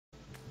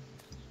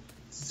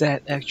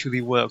that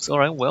actually works.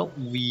 Alright, well,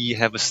 we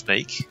have a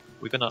snake.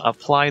 We're gonna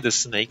apply the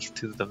snake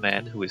to the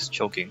man who is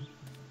choking.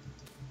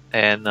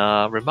 And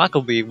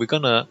remarkably, we're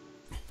gonna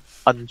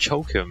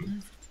unchoke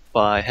him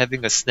by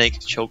having a snake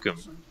choke him.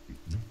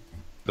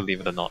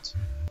 Believe it or not.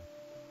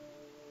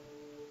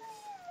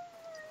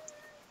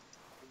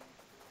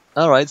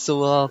 Alright,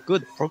 so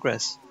good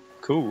progress.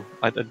 Cool.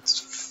 I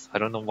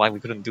don't know why we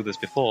couldn't do this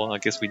before. I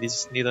guess we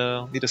just need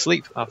to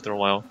sleep after a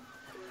while.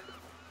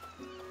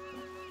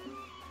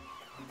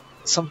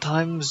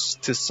 Sometimes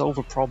to solve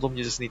a problem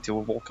you just need to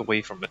walk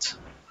away from it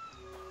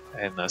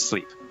and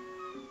sleep.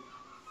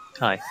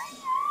 Hi.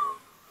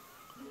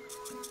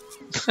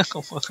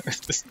 What is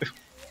this?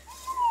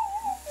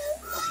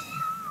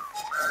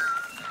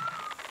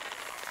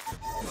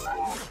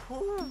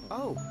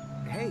 Oh,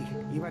 hey,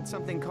 you had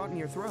something caught in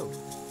your throat.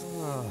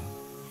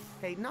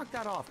 Hey, knock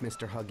that off,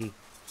 Mr. Huggy.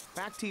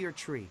 Back to your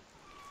tree.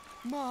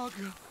 Mog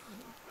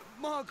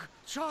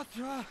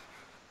Chothra,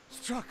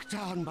 struck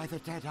down by the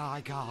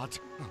Dead-Eye God,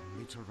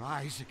 only to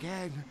rise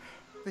again.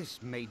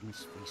 This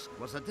maiden's feast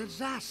was a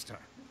disaster.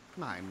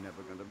 I'm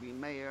never gonna be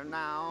mayor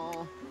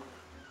now.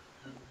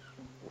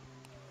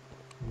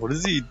 What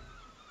is he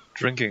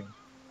drinking?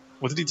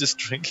 What did he just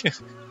drink?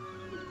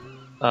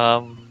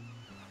 I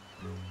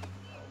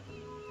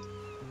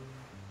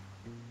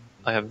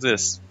have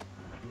this.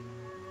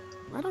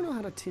 I don't know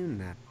how to tune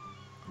that.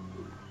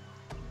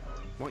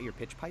 Want your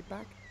pitch pipe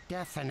back?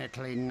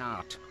 Definitely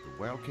not. The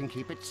world can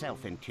keep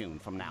itself in tune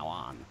from now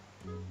on.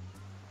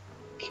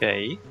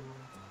 Okay.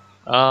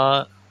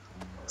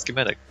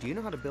 Schematic. Do you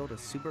know how to build a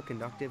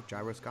superconductive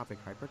gyroscopic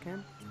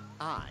hypercam?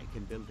 I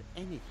can build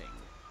anything,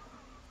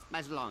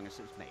 as long as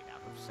it's made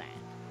out of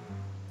sand.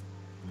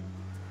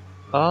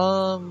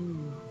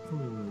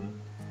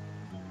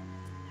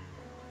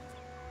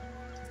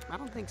 I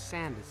don't think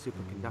sand is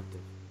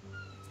superconductive.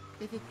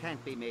 If it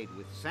can't be made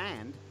with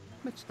sand,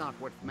 it's not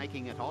worth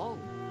making at all.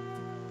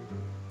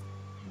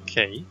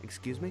 Okay.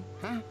 Excuse me?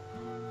 Huh?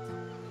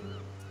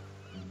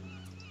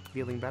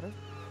 Feeling better?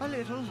 A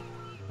little,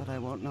 but I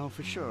won't know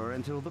for sure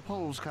until the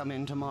polls come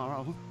in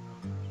tomorrow.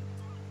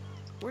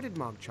 Where did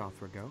Mog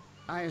Chothra go?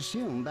 I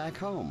assume back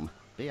home,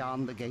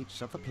 beyond the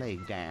gates of the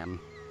Plague Dam.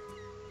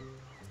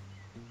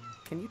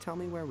 Can you tell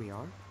me where we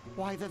are?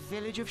 Why, the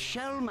village of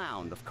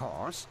Shellmound, of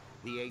course.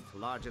 The 8th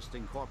largest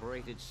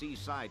incorporated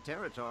seaside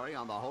territory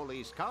on the whole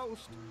East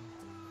Coast.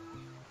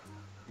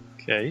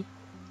 Okay.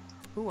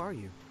 Who are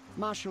you?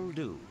 Marshal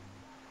Du.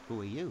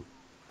 Who are you?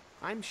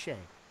 I'm Shay,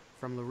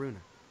 from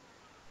Loruna.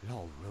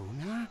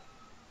 Loruna?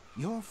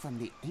 You're from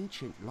the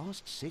ancient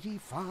lost city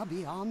far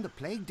beyond the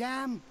Plague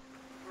Dam?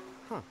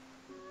 Huh.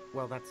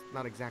 Well, that's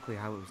not exactly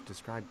how it was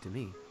described to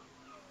me.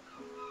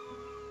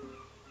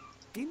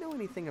 Do you know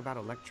anything about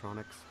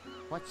electronics?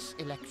 What's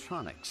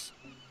electronics?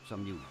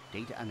 Some new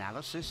data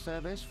analysis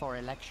service for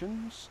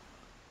elections?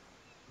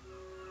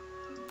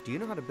 Do you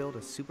know how to build a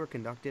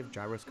superconductive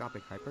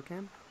gyroscopic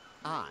hypercam?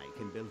 I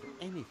can build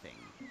anything,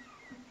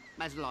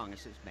 as long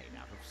as it's made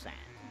out of sand.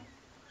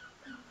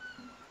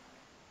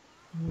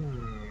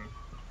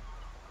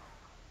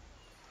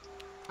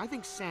 I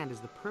think sand is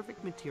the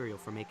perfect material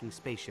for making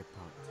spaceship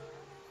parts.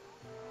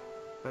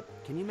 But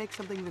can you make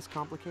something this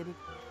complicated?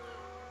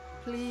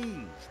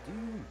 Please, do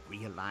you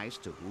realize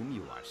to whom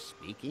you are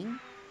speaking?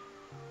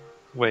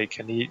 Wait,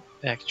 can he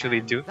actually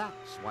And do?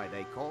 That's why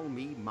they call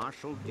me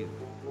Marshal Du.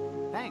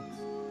 Thanks.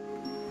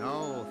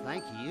 No,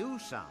 thank you,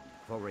 son,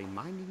 for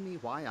reminding me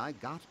why I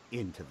got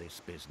into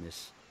this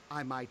business.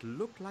 I might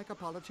look like a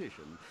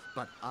politician,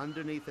 but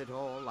underneath it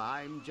all,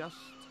 I'm just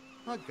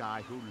a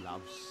guy who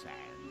loves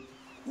sand.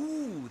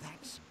 Ooh,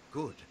 that's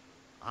good.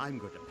 I'm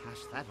going to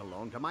pass that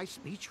along to my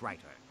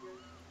speechwriter.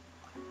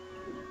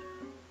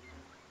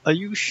 Are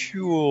you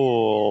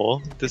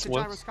sure this It's a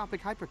works?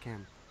 gyroscopic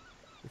hypercam.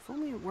 If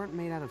only it weren't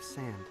made out of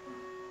sand.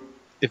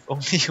 If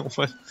only it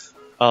was.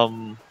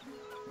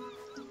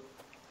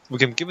 We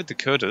can give it to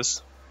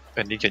Curtis,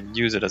 and he can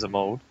use it as a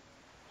mold.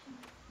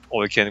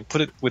 Or we can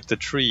put it with the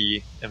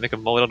tree and make a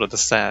mold out of the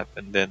sap,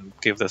 and then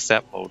give the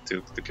sap mold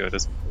to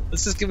Curtis.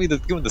 Let's just give him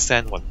the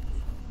sand one.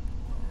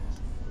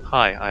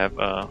 Hi, I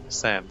have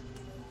sand.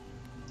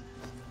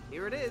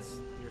 Here it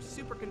is, your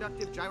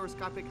superconductive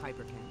gyroscopic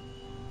hypercam.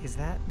 Is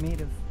that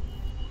made of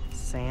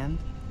sand?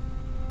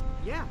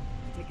 Yeah,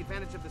 to take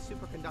advantage of the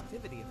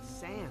superconductivity of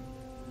sand.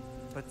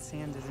 But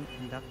sand isn't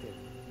conductive.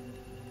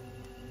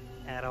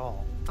 At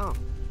all. Oh,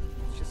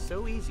 it's just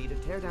so easy to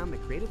tear down the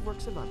creative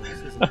works of others,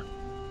 isn't it?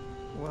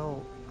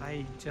 Well,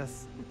 I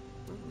just...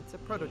 Well, it's a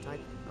prototype,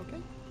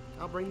 okay?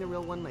 I'll bring the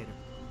real one later.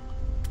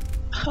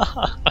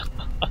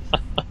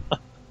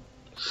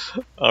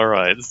 All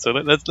right, so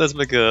let's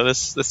make a let's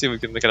see if we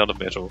can make it out of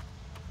metal.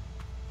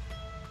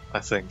 I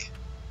think.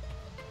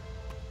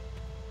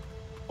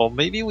 Or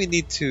maybe we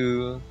need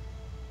to.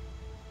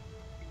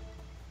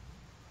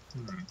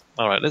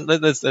 All right,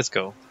 let's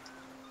go.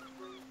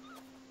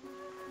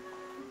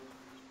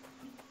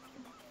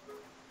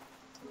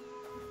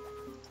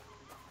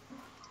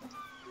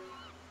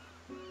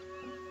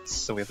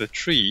 So we have the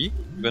tree.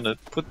 We're gonna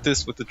put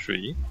this with the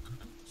tree.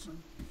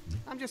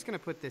 I'm just gonna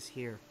put this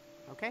here.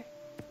 okay?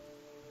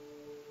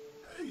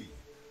 Hey,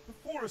 the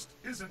forest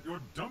isn't your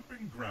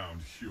dumping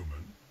ground,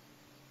 human.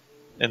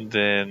 And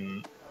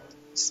then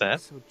Sam.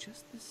 So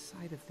just the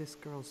side of this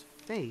girl's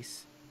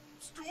face.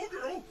 Stool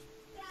girl!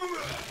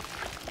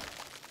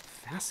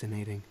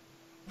 Fascinating.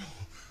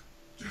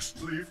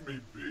 Just leave me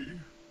be.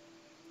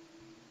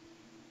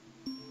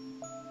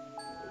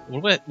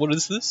 What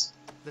is this?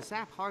 The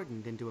sap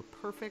hardened into a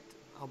perfect,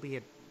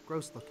 albeit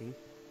gross-looking,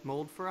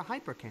 mold for a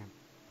hypercam.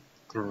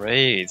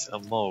 Great, a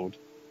mold.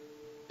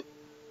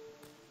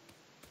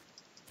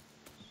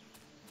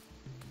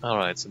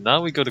 Alright, so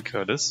now we go to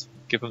Curtis,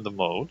 give him the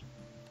mold.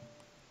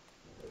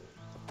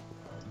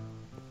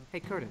 Hey,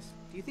 Curtis,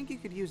 do you think you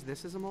could use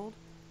this as a mold?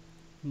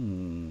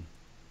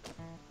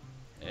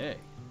 Hey,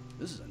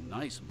 this is a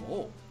nice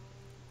mold.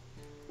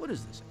 What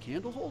is this, a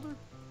candle holder?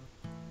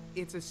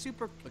 It's a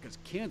super... Look, as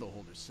candle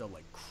holders sell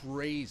like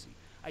crazy.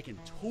 I can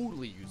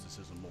totally use this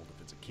as a mold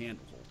if it's a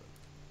candle holder.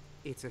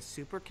 It's a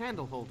super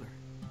candle holder.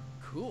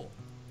 Cool.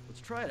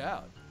 Let's try it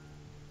out.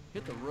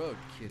 Hit the road,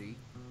 kitty.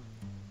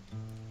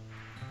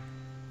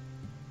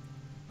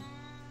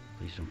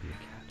 Please don't be a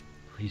cat.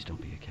 Please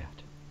don't be a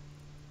cat.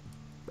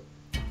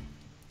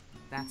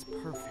 That's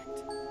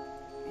perfect.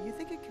 You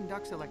think it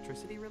conducts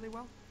electricity really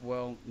well?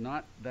 Well,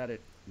 not that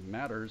it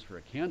matters for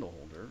a candle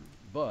holder,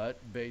 but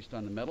based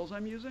on the metals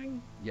I'm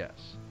using,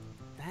 yes.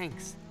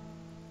 Thanks.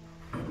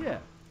 Yeah,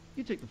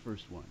 you take the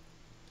first one.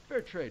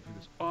 Fair trade for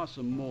this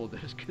awesome mold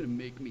that is gonna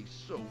make me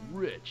so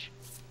rich.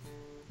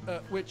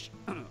 Which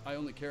I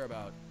only care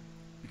about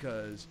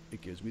because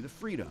it gives me the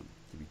freedom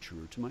to be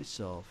truer to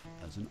myself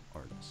as an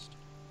artist.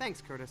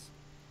 Thanks, Curtis.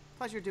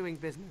 Pleasure doing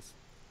business.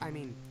 I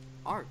mean,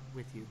 art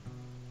with you.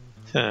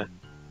 Huh.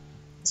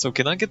 So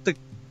can I get the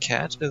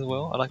cat as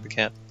well? I like the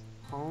cat.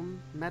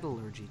 Home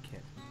metallurgy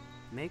kit.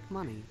 Make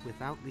money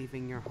without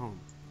leaving your home.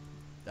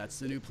 That's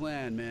the new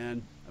plan,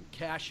 man. I'm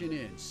cashing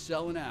in,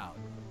 selling out.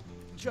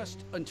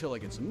 Just until I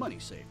get some money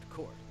saved, of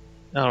course.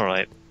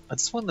 Alright, I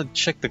just want to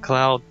check the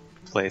cloud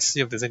place,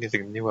 see if there's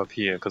anything new up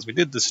here, because we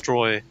did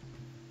destroy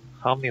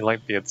how many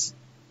Lightbeard's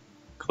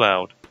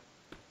cloud?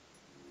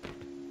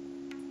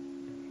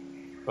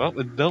 Oh,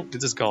 nope, they're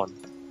just gone.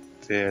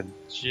 They're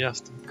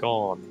just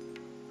gone.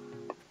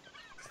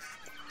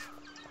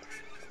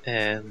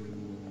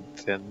 And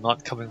they're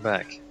not coming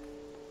back.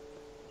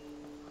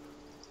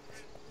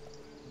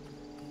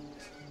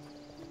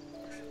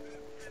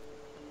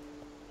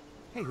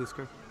 Hey,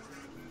 Husker.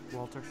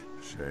 Walter.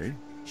 Shay?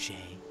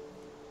 Shay.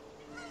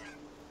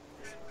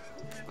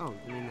 Oh,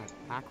 you mean that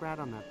pack rat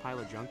on that pile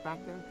of junk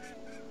back there?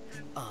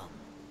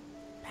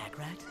 Pack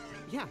rat?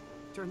 Yeah,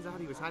 turns out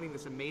he was hiding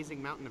this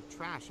amazing mountain of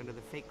trash under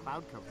the fake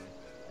cloud covering.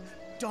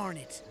 Darn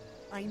it!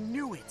 I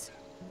knew it!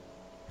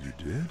 You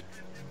did?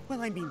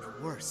 Well, I mean, there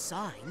were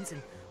signs,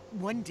 and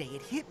one day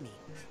it hit me.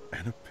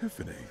 An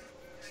epiphany.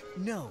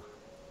 No,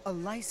 a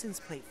license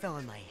plate fell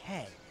on my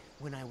head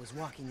when I was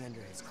walking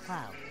under his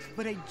cloud,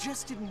 but I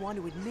just didn't want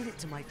to admit it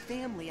to my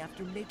family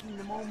after making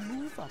them all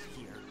move up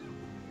here.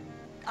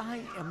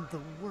 I am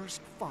the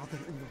worst father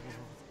in the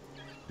world.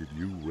 Did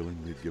you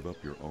willingly give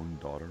up your own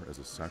daughter as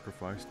a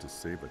sacrifice to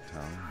save a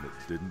town that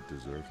didn't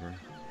deserve her?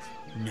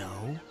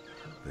 No.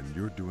 Then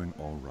you're doing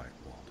all right,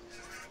 Walt.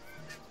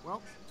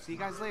 Well, see you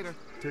guys later.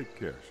 Take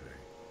care, Shay.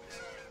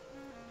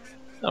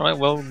 Alright,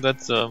 well,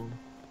 that's,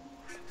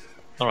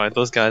 Alright,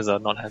 those guys are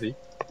not happy.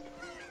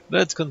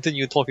 Let's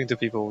continue talking to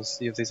people,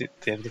 see if they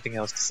have anything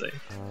else to say.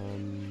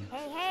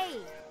 Hey,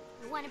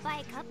 you want to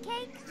buy a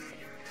cupcake?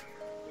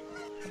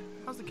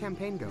 How's the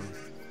campaign going?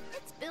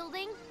 It's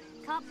building,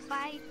 cup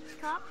by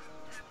cup.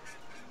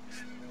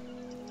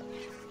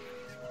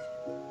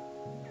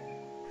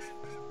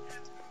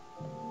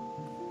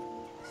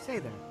 Say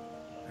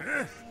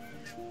there.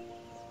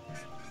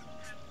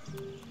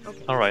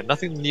 Alright,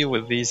 nothing new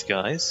with these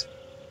guys.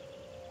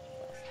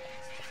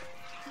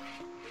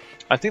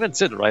 I think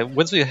that's it, right?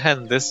 Once we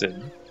hand this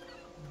in,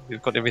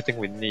 we've got everything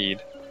we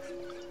need.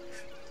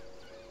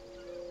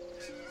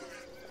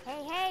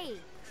 Hey,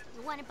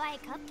 you want to buy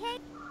a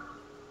cupcake?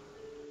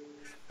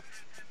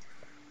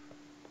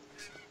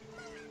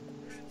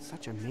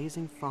 Such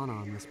amazing fauna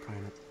on this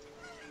planet.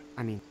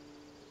 I mean...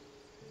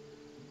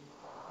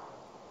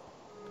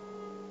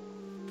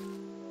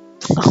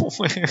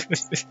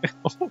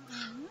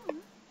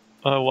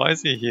 Why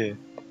is he here?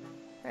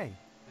 Hey,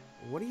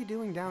 what are you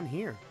doing down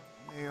here?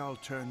 They all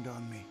turned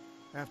on me,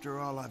 after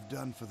all I've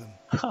done for them.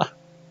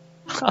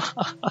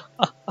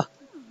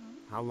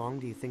 How long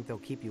do you think they'll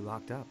keep you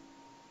locked up?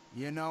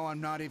 You know, I'm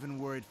not even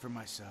worried for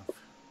myself.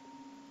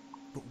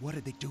 But what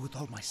did they do with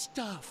all my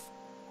stuff?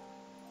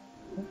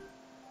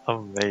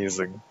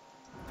 Amazing.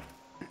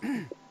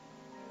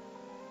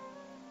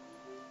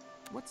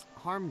 What's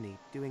Harmony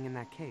doing in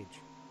that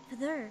cage?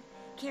 Father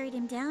carried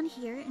him down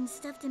here and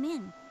stuffed him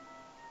in.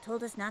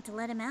 Told us not to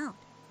let him out.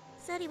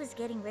 Said he was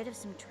getting rid of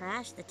some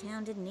trash the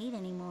town didn't need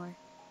anymore.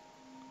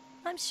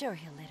 I'm sure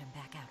he'll let him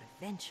back out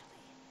eventually.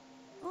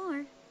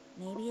 Or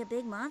maybe a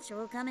big monster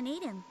will come and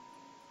eat him.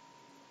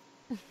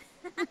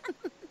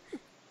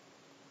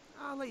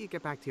 I'll let you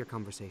get back to your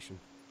conversation.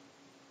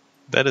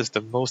 That is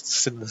the most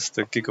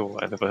sinister giggle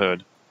I've ever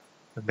heard.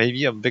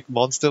 Maybe a big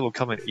monster will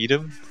come and eat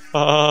him?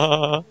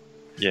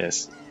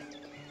 Yes.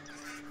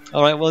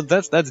 Alright, well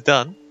that's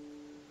done.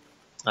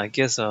 I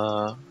guess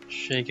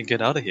Shay can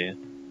get out of here.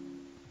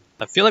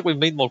 I feel like we've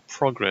made more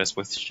progress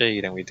with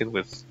Shay than we did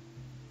with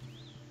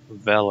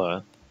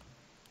Vela.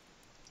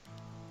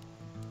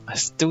 I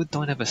still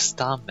don't have a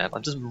star map.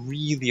 I'm just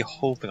really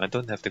hoping I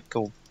don't have to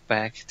go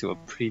back to a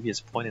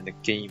previous point in the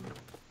game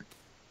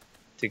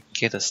to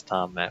get a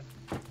star map.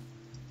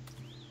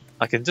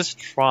 I can just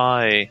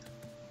try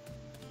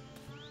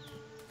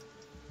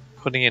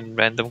putting in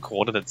random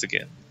coordinates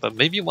again, but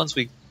maybe once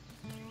we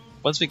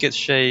get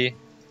Shay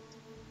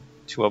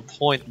to a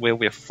point where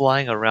we're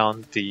flying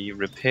around the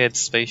repaired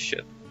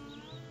spaceship,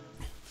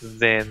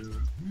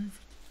 then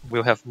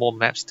we'll have more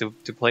maps to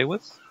play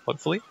with,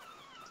 hopefully.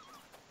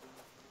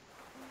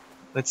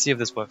 Let's see if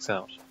this works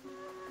out.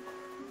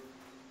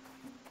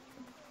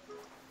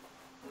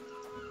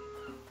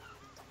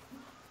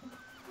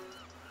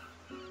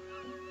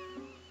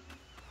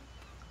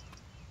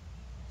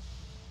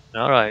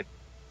 Alright,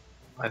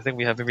 I think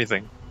we have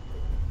everything.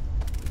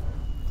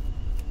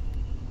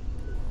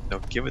 No,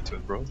 give it to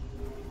him, bro.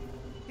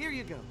 Here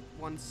you go.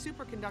 One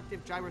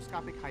superconductive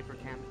gyroscopic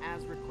hypercam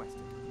as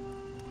requested.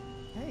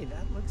 Hey,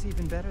 that looks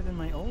even better than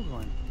my old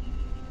one.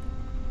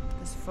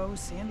 This faux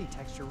sandy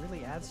texture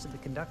really adds to the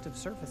conductive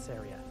surface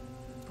area.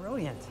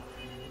 Brilliant.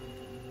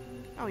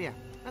 Oh yeah,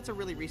 that's a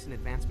really recent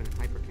advancement in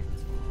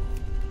hypercams.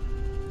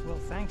 Well,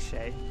 thanks,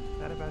 Shay.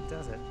 That about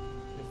does it.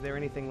 Is there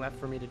anything left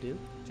for me to do?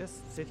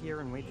 Just sit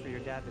here and wait for your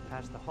dad to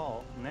patch the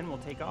hull, and then we'll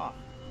take off.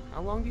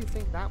 How long do you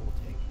think that will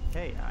take?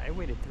 Hey, I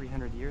waited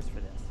 300 years for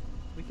this.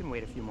 We can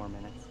wait a few more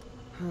minutes.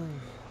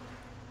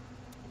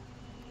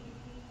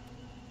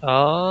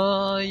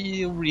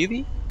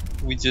 Really?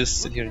 We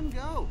just sit here and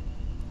go.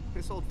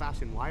 This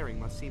old-fashioned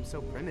wiring must seem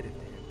so primitive to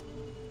him.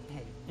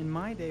 Hey, in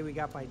my day we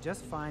got by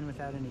just fine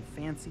without any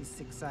fancy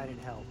six-sided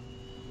help.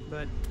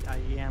 But I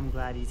am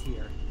glad he's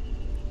here.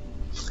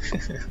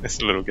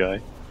 This little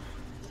guy.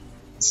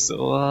 So,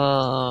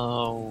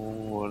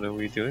 what are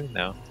we doing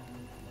now?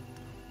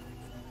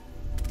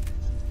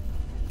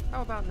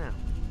 How about now?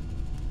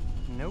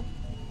 Nope.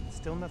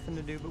 Still nothing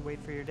to do but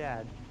wait for your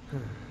dad.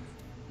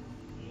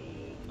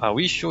 Are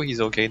we sure he's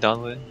okay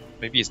down there?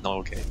 Maybe he's not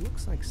okay. It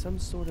looks like some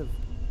sort of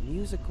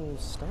musical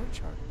star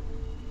chart.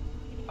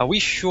 Are we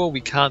sure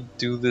we can't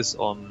do this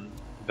on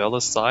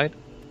Vela's side?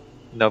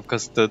 No,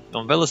 because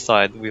on Vela's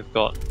side we've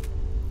got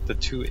the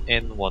two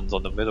end ones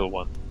on the middle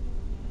one.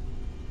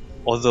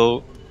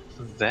 Although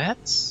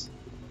that's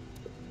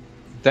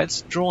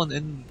drawn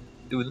in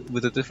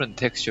with a different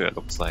texture, it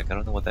looks like. I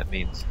don't know what that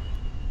means.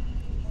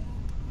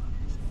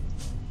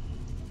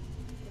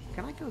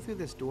 Can I go through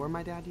this door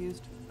my dad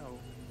used? Oh,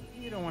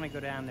 you don't want to go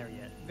down there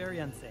yet. Very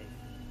unsafe.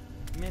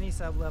 Many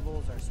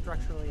sublevels are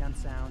structurally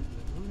unsound.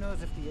 Who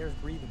knows if the air's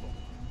breathable?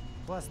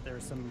 Plus,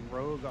 there's some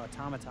rogue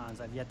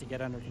automatons I've yet to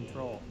get under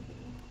control.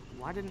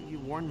 Why didn't you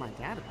warn my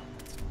dad about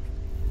that stuff?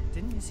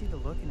 Didn't you see the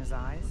look in his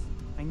eyes?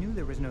 I knew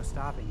there was no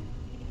stopping him.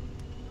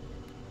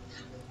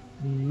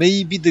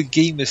 Maybe the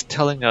game is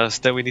telling us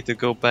that we need to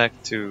go back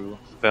to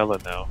Vela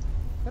now.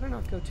 Better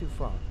not go too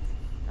far.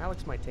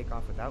 Alex might take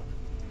off without me.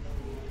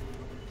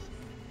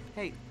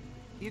 Hey,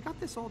 you got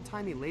this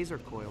old-timey laser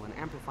coil and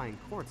amplifying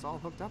quartz all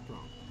hooked up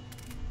wrong.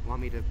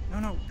 Want me to...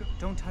 No,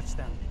 don't touch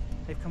them.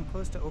 They've come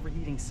close to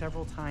overheating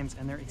several times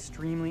and they're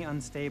extremely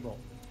unstable.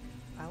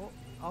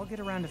 I'll get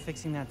around to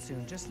fixing that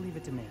soon. Just leave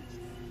it to me.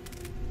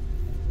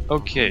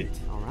 Okay.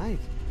 All right.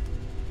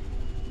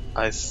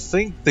 I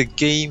think the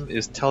game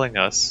is telling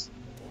us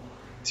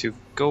to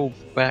go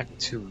back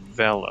to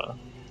Vela.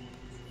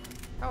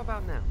 How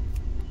about now?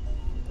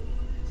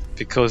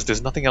 Because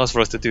there's nothing else for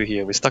us to do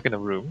here. We're stuck in a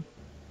room.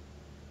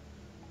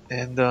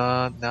 And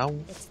now...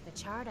 It's the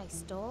chart I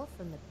stole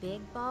from the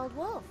big bald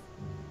wolf.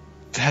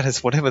 That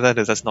is, whatever that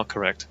is, that's not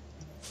correct.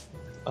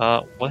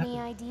 What? Any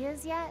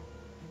ideas yet?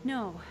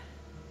 No.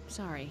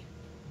 Sorry.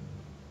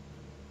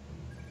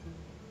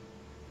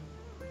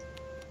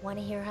 Want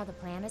to hear how the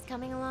plan is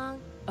coming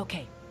along?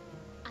 Okay.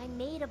 I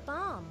made a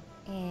bomb,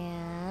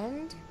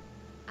 and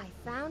I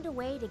found a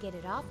way to get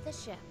it off the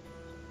ship.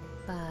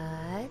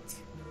 But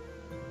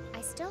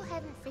I still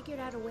haven't figured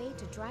out a way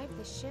to drive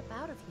the ship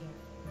out of here.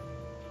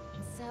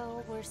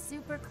 So we're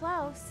super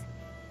close.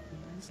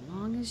 As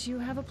long as you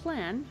have a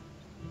plan.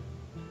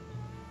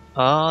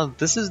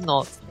 This is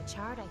not... It's the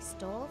chart I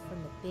stole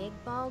from the big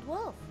bald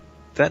wolf.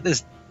 That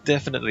is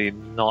definitely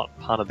not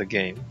part of the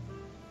game.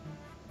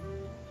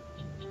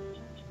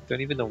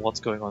 Don't even know what's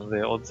going on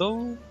there,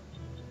 although...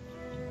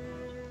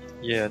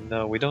 Yeah,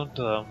 no, we don't,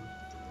 Alright,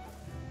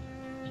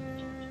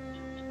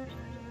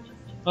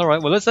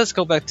 well let's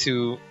go back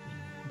to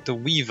the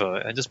Weaver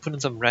and just put in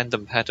some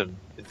random pattern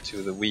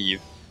into the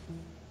weave.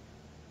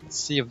 Let's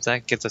see if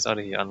that gets us out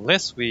of here,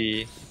 unless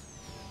we...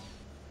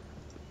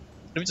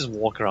 Let me just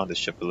walk around the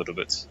ship a little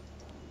bit.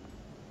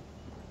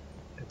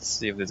 Let's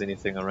see if there's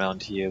anything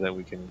around here that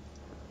we can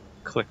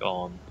click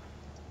on.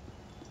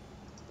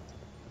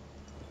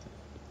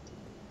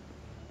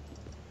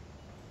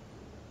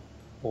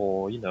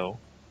 or, you know,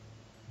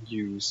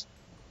 use.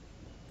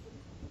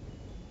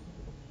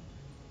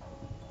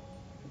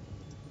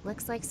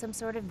 Looks like some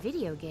sort of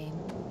video game.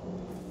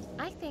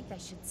 I think I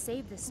should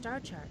save the star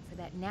chart for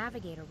that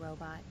navigator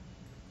robot.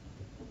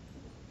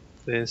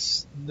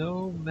 There's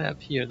no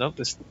map here. Nope,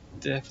 there's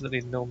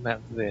definitely no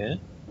map there.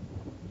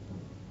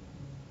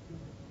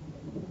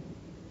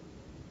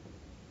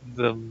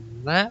 The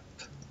map?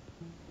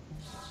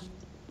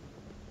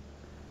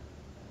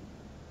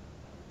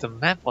 The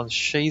map on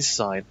Shay's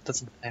side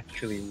doesn't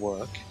actually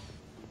work.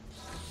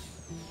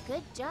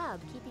 Good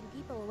job keeping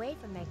people away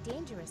from that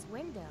dangerous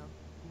window.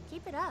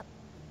 Keep it up.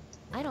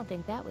 I don't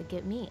think that would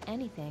get me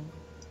anything.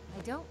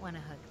 I don't want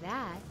to hook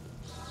that.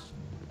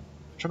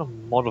 I'm trying to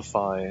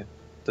modify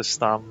the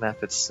star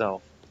map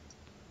itself.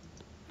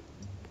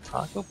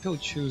 Taco Pill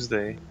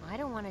Tuesday. I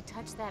don't want to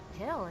touch that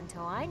pill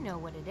until I know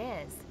what it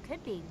is.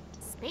 Could be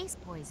space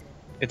poison.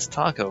 It's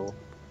Taco.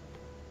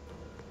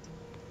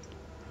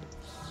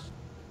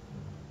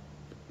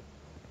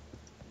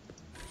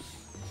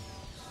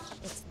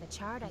 It's the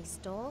chart I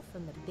stole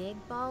from the big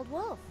bald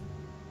wolf.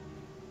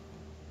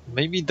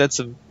 Maybe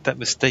that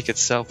mistake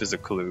itself is a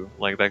clue,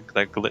 like that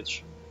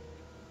glitch.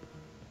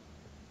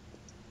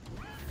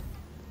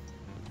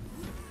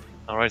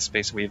 Alright,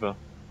 Space Weaver.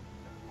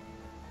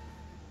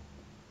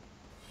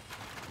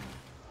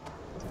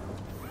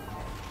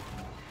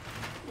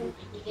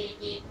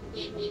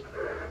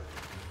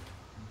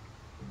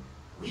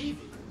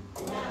 Weaving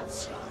nav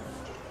scarf.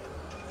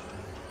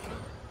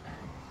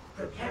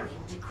 Preparing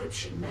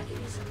decryption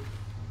mechanism.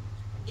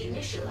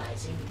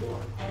 Initializing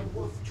warp and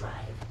wolf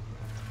drive.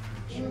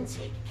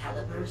 Intake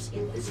calipers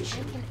in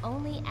position. I can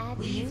only add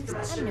Weave new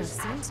thrusters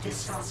at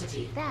seamstress.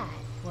 viscosity. That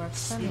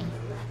works for me.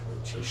 Spindle at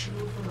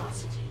rotational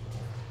velocity.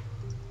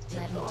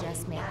 Let me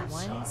just make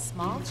one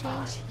small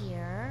change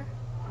here.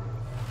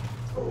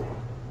 4,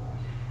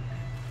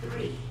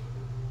 3,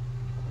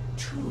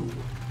 2,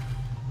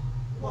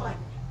 1.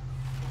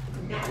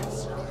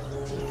 NASA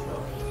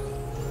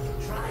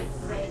deployed.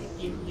 Tri-thread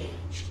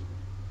engaged.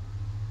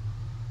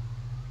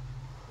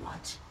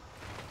 What?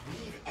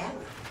 Weave error?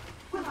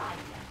 Will I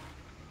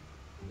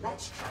know?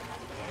 Let's try that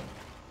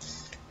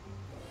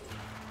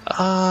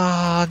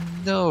again.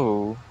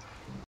 No.